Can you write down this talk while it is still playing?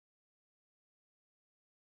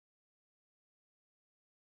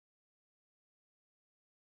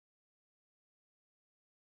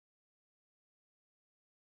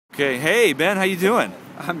Okay, hey Ben, how you doing?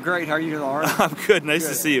 I'm great. How are you, Lauren? I'm good. Nice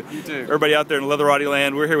to see you. You too. Everybody out there in Leatherati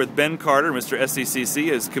land, we're here with Ben Carter. Mr.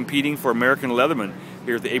 SCCC is competing for American Leatherman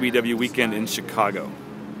here at the ABW Weekend in Chicago.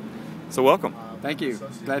 So welcome. Thank you.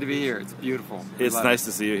 Glad to be here. It's beautiful. It's nice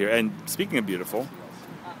to see you here. And speaking of beautiful,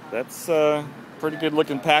 that's a pretty good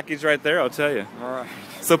looking package right there, I'll tell you. All right.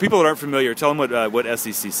 So people that aren't familiar, tell them what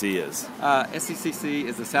SCCC is. SCCC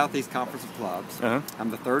is the Southeast Conference of Clubs.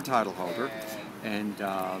 I'm the third title holder, and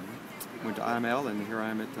went to IML, and here I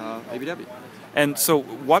am at ABW. And so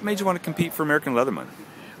what made you want to compete for American Leatherman?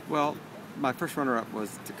 Well, my first runner-up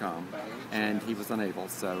was to come, and he was unable,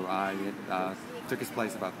 so I took his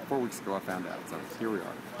place about 4 weeks ago. I found out, so here we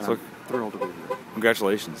are. So I'm thrilled to be here.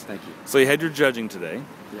 Congratulations. Thank you. So you had your judging today.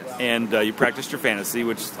 Yes. And you practiced your fantasy,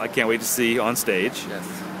 which I can't wait to see on stage.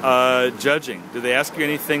 Yes. Judging, did they ask you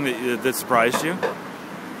anything that surprised you?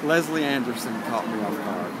 Leslie Anderson caught me off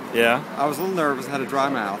guard. Yeah? I was a little nervous, had a dry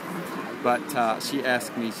mouth, but she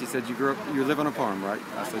asked me, she said, you live on a farm, right?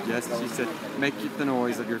 I said, yes. She said, make the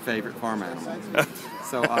noise of your favorite farm animal.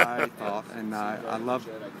 So I thought, and I love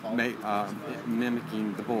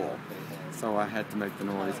mimicking the bull, so I had to make the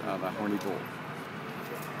noise of a horny bull.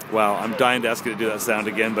 Wow, I'm dying to ask you to do that sound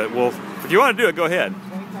again, but if you want to do it, go ahead.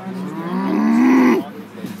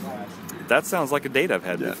 That sounds like a date I've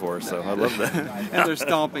had before, so I love that. And there's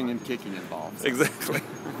stomping and kicking involved. So. Exactly.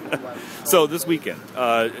 So this weekend,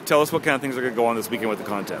 tell us what kind of things are going to go on this weekend with the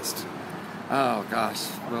contest. Oh gosh,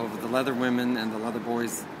 well, with the leather women and the leather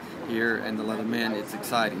boys here and the leather men, it's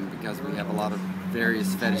exciting because we have a lot of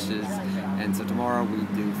various fetishes, and so tomorrow we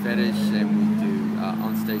do fetish and we do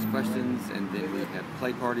on-stage questions, and then we have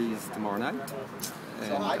play parties tomorrow night.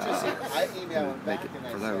 And we'll make it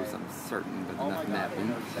for those, I'm certain, but nothing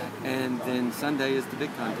happened. And then Sunday is the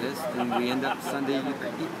big contest, and we end up Sunday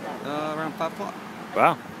around 5 o'clock.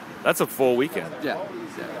 Wow, that's a full weekend. Yeah,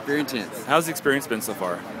 very intense. How's the experience been so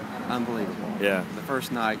far? Unbelievable. Yeah. The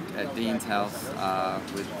first night at Dean's house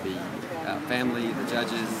with the family, the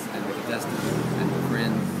judges, and the contestants, and the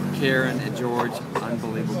friends, Karen and George,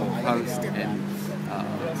 unbelievable host, and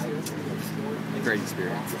great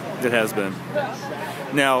experience. It has been.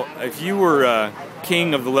 Now, if you were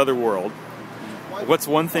king of the leather world, what's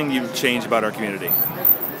one thing you'd change about our community?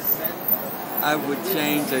 I would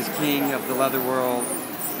change, as king of the leather world,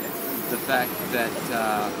 the fact that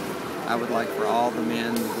I would like for all the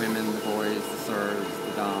men, the women, the boys, the sirs,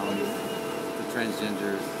 the doms, the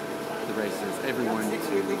transgenders, the races, everyone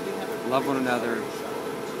to love one another,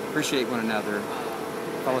 appreciate one another,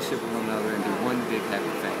 fellowship with one another, and be one big happy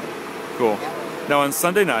family. Cool. Now on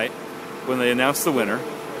Sunday night, when they announce the winner,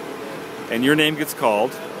 and your name gets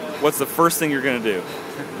called, what's the first thing you're going to do?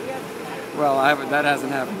 Well, that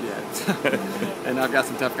hasn't happened yet, and I've got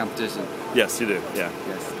some tough competition. Yes, you do, yeah.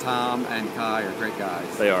 Yes, Tom and Kai are great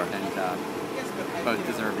guys. They are. And both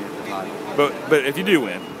deserving of the title. But if you do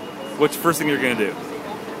win, what's the first thing you're going to do?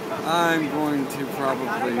 I'm going to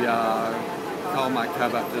probably call my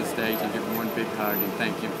cub up to the stage and give him one big hug and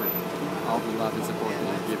thank him for all the love and support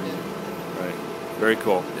that he's given me. Right. Very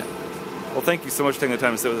cool. Yeah. Well, thank you so much for taking the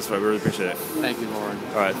time to sit with us. I really appreciate it. Thank you, Lauren.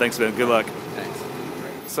 All right. Thanks, Ben. Good luck. Thanks.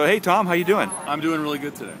 So, hey, Tom, how you doing? I'm doing really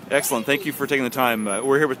good today. Excellent. Thank you for taking the time.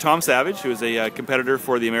 We're here with Tom Savage, who is a competitor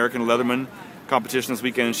for the American Leatherman competition this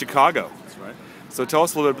weekend in Chicago. That's right. So tell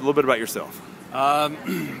us a little bit about yourself. Well,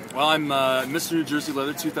 I'm Mr. New Jersey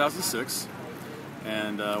Leather 2006,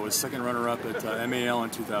 and was second runner-up at MAL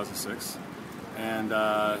in 2006, and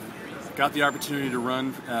got the opportunity to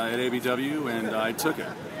run at ABW, and I took it.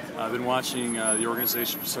 I've been watching the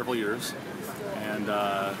organization for several years, and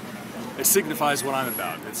it signifies what I'm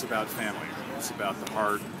about. It's about family. It's about the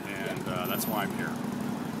heart, and that's why I'm here.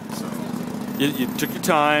 So you took your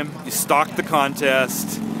time. You stalked the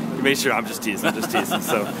contest. You made sure. I'm just teasing.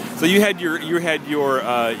 So you had your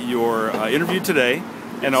interview today,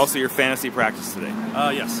 and also your fantasy practice today.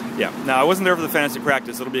 Yes. Yeah. Now I wasn't there for the fantasy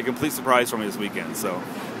practice. It'll be a complete surprise for me this weekend. So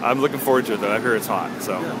I'm looking forward to it. Though I hear it's hot.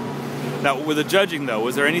 So now with the judging though,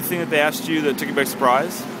 was there anything that they asked you that took you by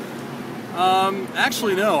surprise?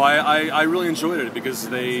 Actually, no. I really enjoyed it because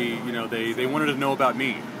they wanted to know about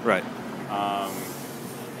me. Right.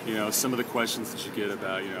 Some of the questions that you get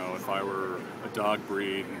about, if I were a dog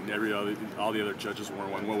breed and all the other judges were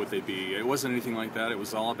one, what would they be? It wasn't anything like that. It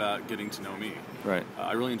was all about getting to know me. Right.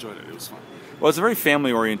 I really enjoyed it. It was fun. Well, it's a very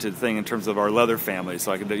family-oriented thing in terms of our leather family.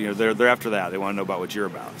 So they're after that. They want to know about what you're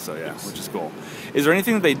about. So yeah, yes. Which is cool. Is there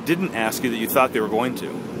anything that they didn't ask you that you thought they were going to?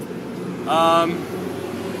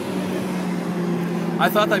 I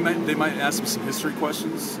thought they might ask me some history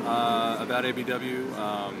questions about ABW.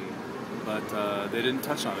 But they didn't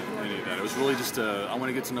touch on any of that. It was really just I want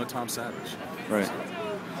to get to know Tom Savage. Right. So.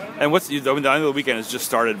 And what's, I mean, I know the weekend has just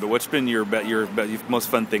started, but what's been your most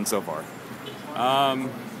fun thing so far?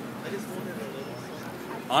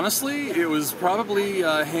 Honestly, it was probably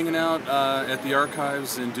hanging out at the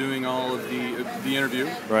archives and doing all of the interview.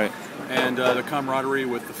 Right. And the camaraderie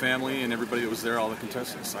with the family and everybody that was there, all the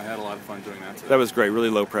contestants. I had a lot of fun doing that today. That was great,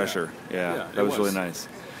 really low pressure. Yeah, that was really nice.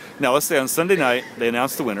 Now, let's say on Sunday night, they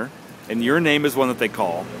announce the winner, and your name is one that they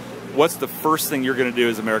call. What's the first thing you're going to do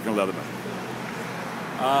as American Leatherman?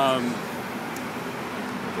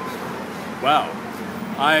 Wow.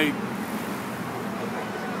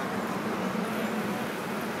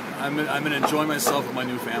 I'm going to enjoy myself with my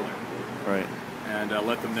new family. Right. And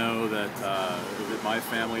let them know that, that my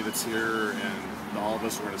family that's here and all of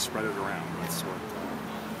us are going to spread it around. That's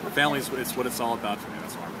what family is. It's what it's all about for me.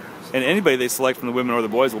 That's what I'm here. And anybody they select from the women or the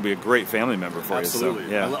boys will be a great family member for Absolutely. you.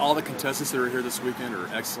 So, yeah. All the contestants that are here this weekend are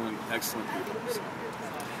excellent people. So.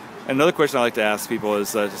 Another question I like to ask people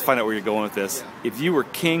is just find out where you're going with this. If you were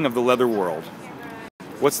king of the leather world,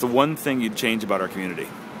 what's the one thing you'd change about our community?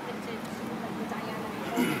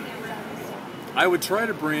 I would try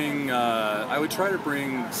to bring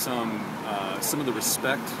some of the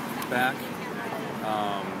respect back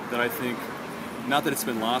that I think, not that it's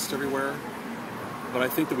been lost everywhere, but I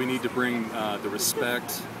think that we need to bring the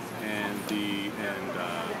respect and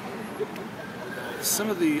some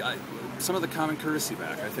of the common courtesy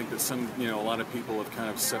back. I think that a lot of people have kind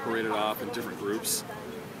of separated off in different groups,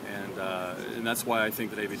 and that's why I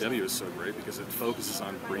think that ABW is so great, because it focuses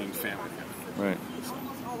on bringing family together. Right. So.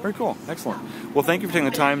 Very cool. Excellent. Well, thank you for taking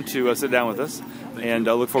the time to sit down with us, and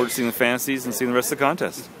look forward to seeing the fantasies and seeing the rest of the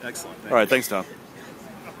contest. Excellent. All right. Thanks, Tom.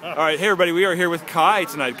 All right. Hey, everybody. We are here with Kai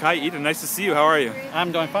tonight. Kai Eden, nice to see you. How are you?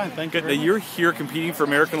 I'm doing fine. Thank you. Good. Now, you're here competing for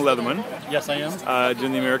American Leatherman. Yes, I am.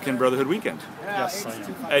 Doing the American Brotherhood Weekend. Yes, I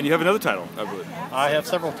am. And you have another title, I believe. I have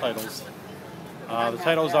several titles. The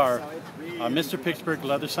titles are Mr. Pittsburgh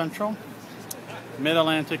Leather Central,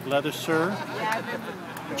 Mid-Atlantic Leather Sir,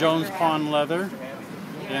 Jones Pond Leather,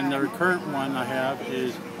 and the current one I have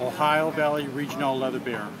is Ohio Valley Regional Leather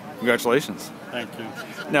Bear. Congratulations. Thank you.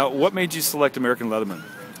 Now, what made you select American Leatherman?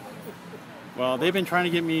 Well, they've been trying to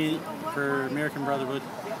get me for American Brotherhood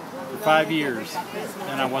for 5 years,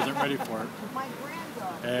 and I wasn't ready for it.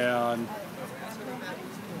 And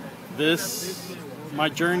my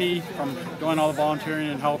journey from doing all the volunteering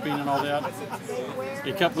and helping and all that,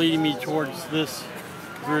 it kept leading me towards this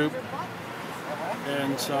group.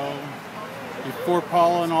 And so before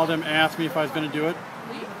Paula and all them asked me if I was going to do it,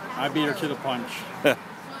 I beat her to the punch.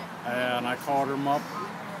 And I called them up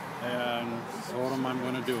and told them I'm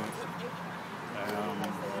going to do it.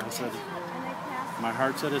 I said, my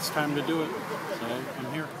heart said it's time to do it, so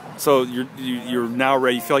I'm here. So you're now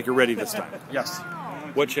ready. You feel like you're ready this time? Yes.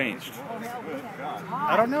 What changed?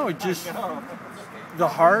 I don't know. Just the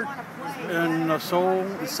heart and the soul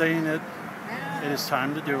is saying it is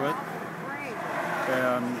time to do it,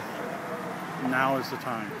 and now is the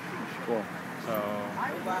time. Cool. So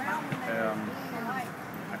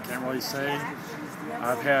I can't really say.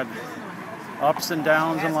 I've had ups and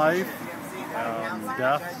downs in life,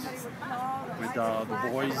 death with the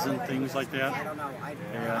boys and things like that,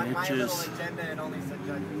 and it just,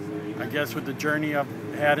 I guess with the journey I've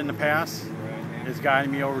had in the past, is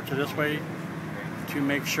guiding me over to this way to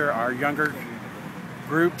make sure our younger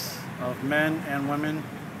groups of men and women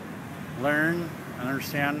learn and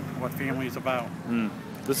understand what family is about.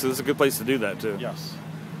 This is a good place to do that too. Yes.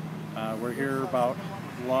 We're here about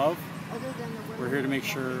love. We're here to make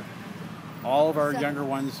sure all of our younger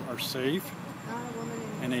ones are safe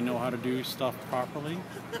and they know how to do stuff properly,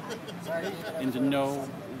 and to know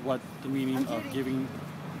what the meaning of giving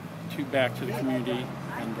back to the community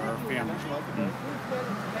and our family.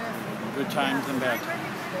 Good times and bad times.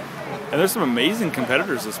 And there's some amazing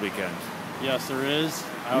competitors this weekend. Yes, there is.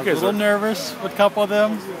 I was a little nervous with a couple of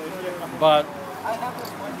them, but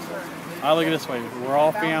I look at it this way. We're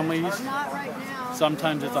all families.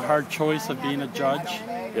 Sometimes it's a hard choice of being a judge.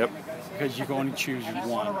 Yep. Because you can only choose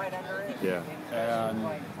one. Yeah. And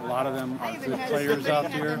a lot of them are good players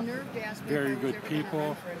out there, very good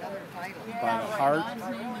people, by the heart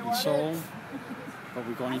and soul, but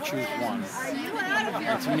we can only choose one.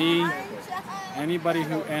 And to me, anybody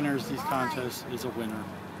who enters these contests is a winner.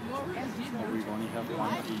 But we only have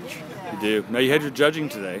one each. You do. Now, you had your judging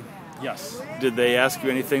today. Yes. Did they ask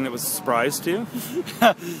you anything that was a surprise to you?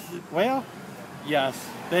 Well, yes,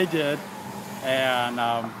 they did. And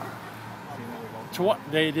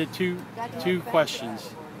they did two questions.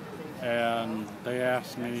 And they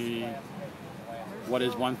asked me, what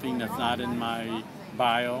is one thing that's not in my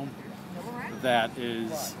bio that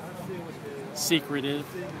is secretive?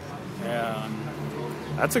 And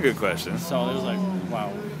That's a good question. So it was like,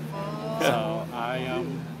 wow. So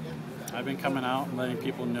I've been coming out and letting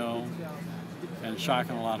people know and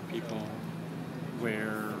shocking a lot of people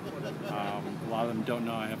where a lot of them don't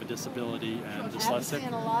know I have a disability and dyslexic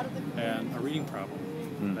and a reading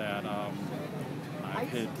problem that I've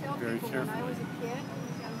hid very carefully.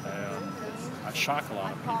 And I shock a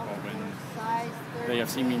lot of people when they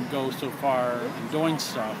have seen me go so far in doing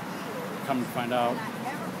stuff, come to find out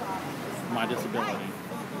my disability.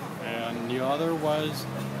 And the other was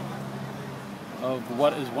of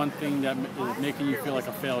what is one thing that is making you feel like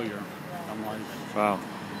a failure. I'm like, wow.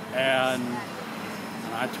 And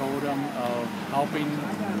I told him of helping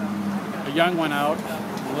a young one out,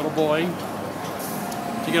 a little boy,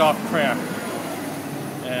 to get off crack.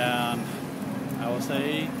 And I will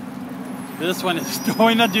say, this one is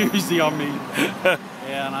doing a doozy on me.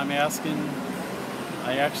 And I'm asking,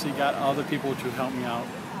 I actually got other people to help me out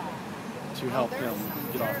to help him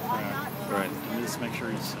get off crack. Right. And just make sure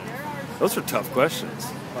he's safe. Those are tough questions.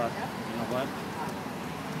 But you know what?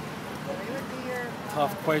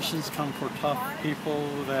 Tough questions come for tough people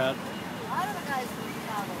that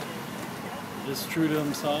is true to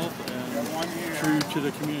themselves and true to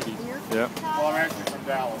the community. Yeah. Well, I'm actually from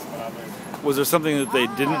Dallas, but I live. Was there something that they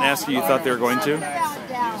didn't ask you thought they were going to?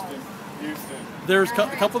 Houston. There's a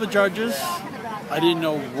couple of the judges, I didn't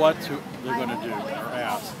know what they're going to do or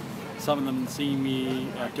ask. Some of them see me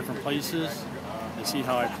at different places. They see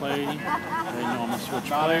how I play. They know I'm a switch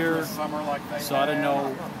player. So I didn't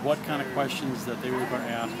know what kind of questions that they were going to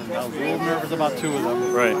ask. And I was a little nervous about two of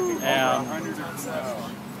them. Right. And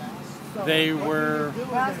they were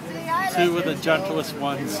two of the gentlest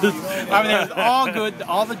ones. I mean, it was all good.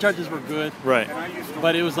 All the judges were good. Right.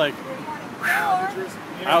 But it was like,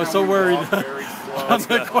 I was so worried on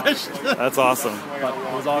the question. That's awesome. But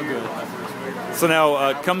it was all good. So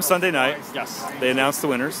now, come Sunday night, Yes. they announce the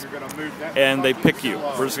winners, and they pick you.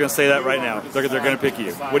 We're just going to say that right now. They're going to pick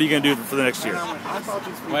you. What are you going to do for the next year?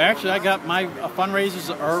 Well, actually, I got my fundraisers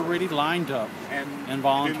already lined up and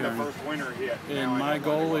volunteering. And my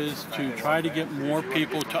goal is to try to get more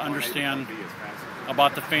people to understand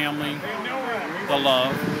about the family, the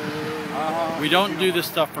love. We don't do this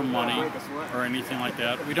stuff for money or anything like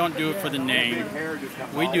that. We don't do it for the name.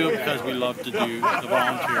 We do it because we love to do the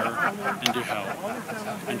volunteer and do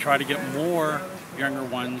help. And try to get more younger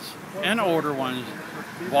ones and older ones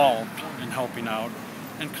involved in helping out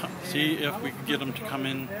and see if we could get them to come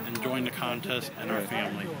in and join the contest and our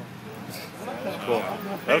family. Cool.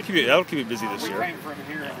 That'll keep you busy this year.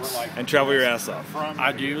 Yes. And travel your ass off.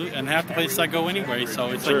 I do, and half the places I go anyway, so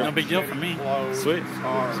it's like no big deal for me. Sweet.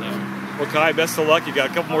 So, Well, Kai, best of luck. You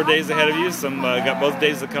got a couple more days ahead of you. Got both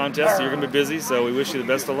days of the contest, so you're going to be busy. So we wish you the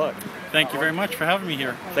best of luck. thank you very much for having me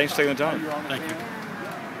here. Thanks for taking the time. Thank you.